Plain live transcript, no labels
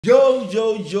Yo,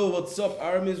 what's up,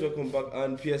 armies? Welcome back,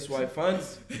 and PSY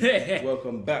fans.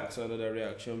 Welcome back to another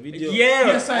reaction video.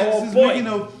 Yeah, PSY is making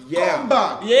a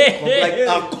comeback. Like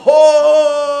a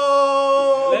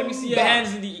comeback. Let me see your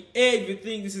hands in the air if you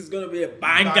think this is gonna be a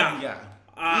banger.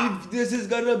 If this is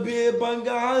gonna be a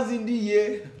banger, hands in the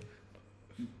air.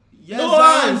 Yes, no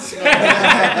hands.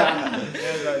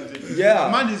 Yeah.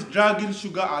 Man is dragging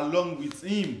Suga along with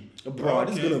him. Bro,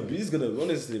 this is gonna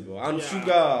honestly, bro. And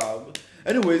Suga.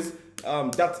 Anyways,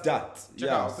 that's that. Check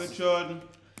out Patreon.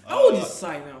 How old is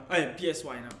Sai now? I am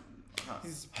PSY now.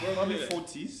 He's probably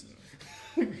 40s.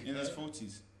 In his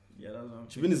 40s. Yeah, that's what I'm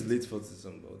Should be in his late 40s,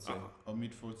 something, I would say. Or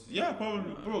mid 40s. Yeah,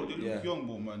 probably. Bro, they look young,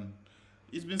 bro, man.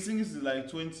 He's been singing since like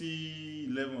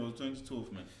 2011 or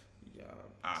 2012, man. Yeah.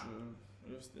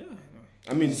 Yeah,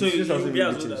 I mean, so you'll be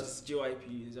as old as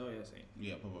JYP, is that what you're saying?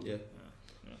 Yeah, probably. Yeah.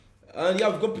 And yeah,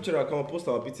 we've got picture that come post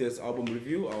our BTS album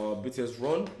review, our BTS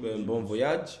run, Bon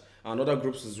Voyage, and other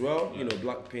groups as well. You know,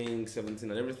 Blackpink, 17,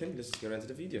 and everything. Let's just get right into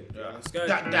the video. Yeah, let's go.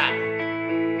 That.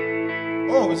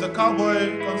 Oh, it's a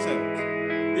cowboy concept.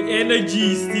 The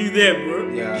energy is still there, bro.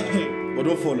 Yeah, but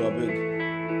don't follow, I beg.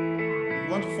 You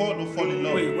want to fall, don't fall in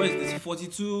love. Wait, what is this?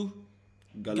 42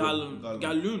 Gallon.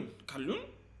 Balloon. Balloon.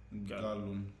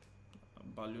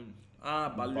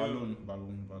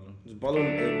 The balloon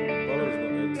is not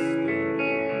X.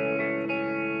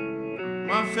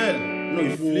 Man fell. No,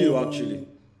 you flew actually.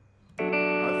 I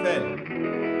fell.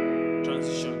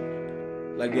 Transition.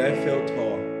 Like the Eiffel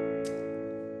Tower.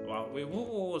 Wow, wait, what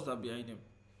was that behind him?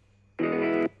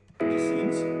 The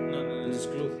scenes? No. His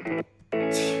clothes.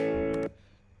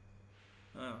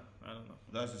 I don't know.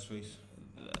 That's his face.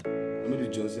 Maybe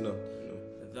John Cena.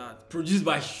 That produced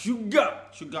by Suga.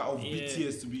 Suga of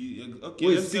BTS to be okay.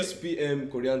 Wait, 6 p.m.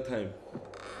 Korean time.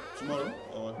 Tomorrow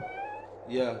or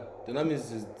yeah, the name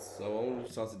is our own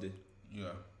Saturday.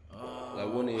 yeah.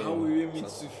 Like 1 a.m. How will we meet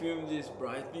to film this,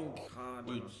 bro? I think.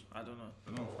 Wait, I don't know.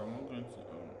 No, I'm not going to.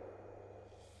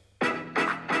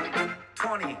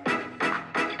 22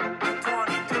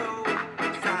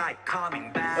 side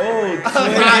coming back. Oh,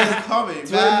 coming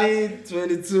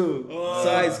 2022.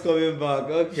 Sai is coming back.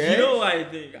 Okay. You know what I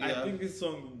think? Yeah. I think this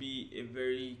song will be a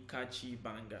very catchy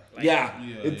banger. Like,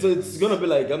 It's gonna be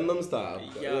like Gangnam Style.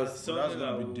 Yeah, That's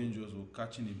gonna be dangerous. We're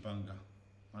catching a banger.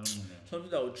 I don't know. Something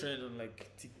that will trend on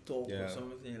like TikTok or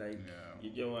something like. Yeah.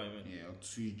 You get what I mean? Yeah, or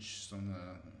Twitch, something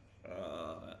like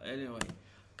that. Anyway,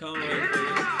 can't wait for this.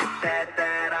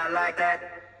 That I like that.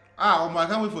 Oh my! I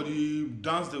can't wait for the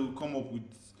dance they will come up with,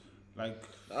 like.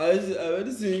 I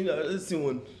already seen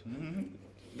one.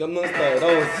 Gangnam Style.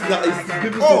 That is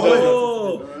people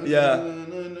still doing that.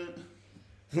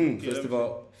 Yeah.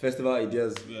 Festival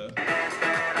ideas. Yeah.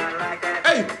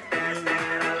 Hey!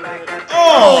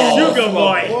 Oh, Sugar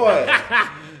boy.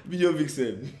 Video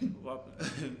vixen.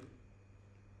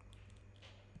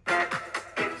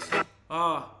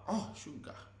 Oh,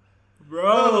 Sugar.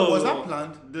 Bro. Was that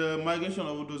planned? The migration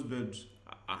of all those birds.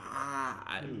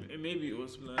 Maybe it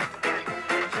was planned.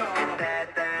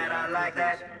 That I like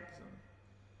that.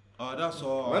 Oh, that's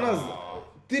all. Man has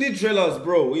 3 trailers,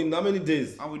 bro, in how many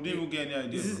days? And we didn't even get any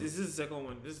idea. Is this the second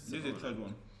one? This is the third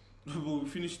one. But we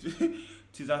finished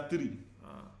teaser 3.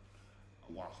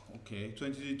 Wow. Okay.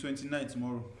 29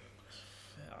 tomorrow.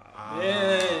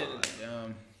 Man.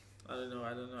 Damn. I don't know.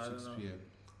 6 p.m.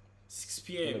 6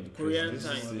 p.m. Korean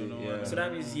time. So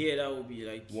that means that will be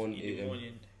like 1 in the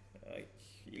morning, like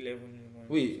 11 in the morning.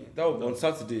 Wait, that was on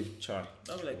Saturday. That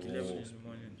was like 11 in the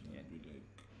morning.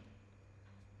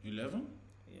 11?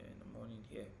 Yeah, in the morning.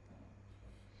 Yeah.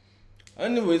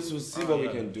 Anyways, we'll see what we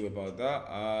can do about that.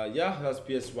 Yeah, that's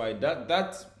PSY. That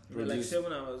Like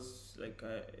 7 hours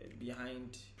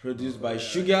behind. Produced by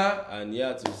Suga, and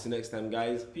yeah, to see you next time,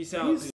 guys. Peace out.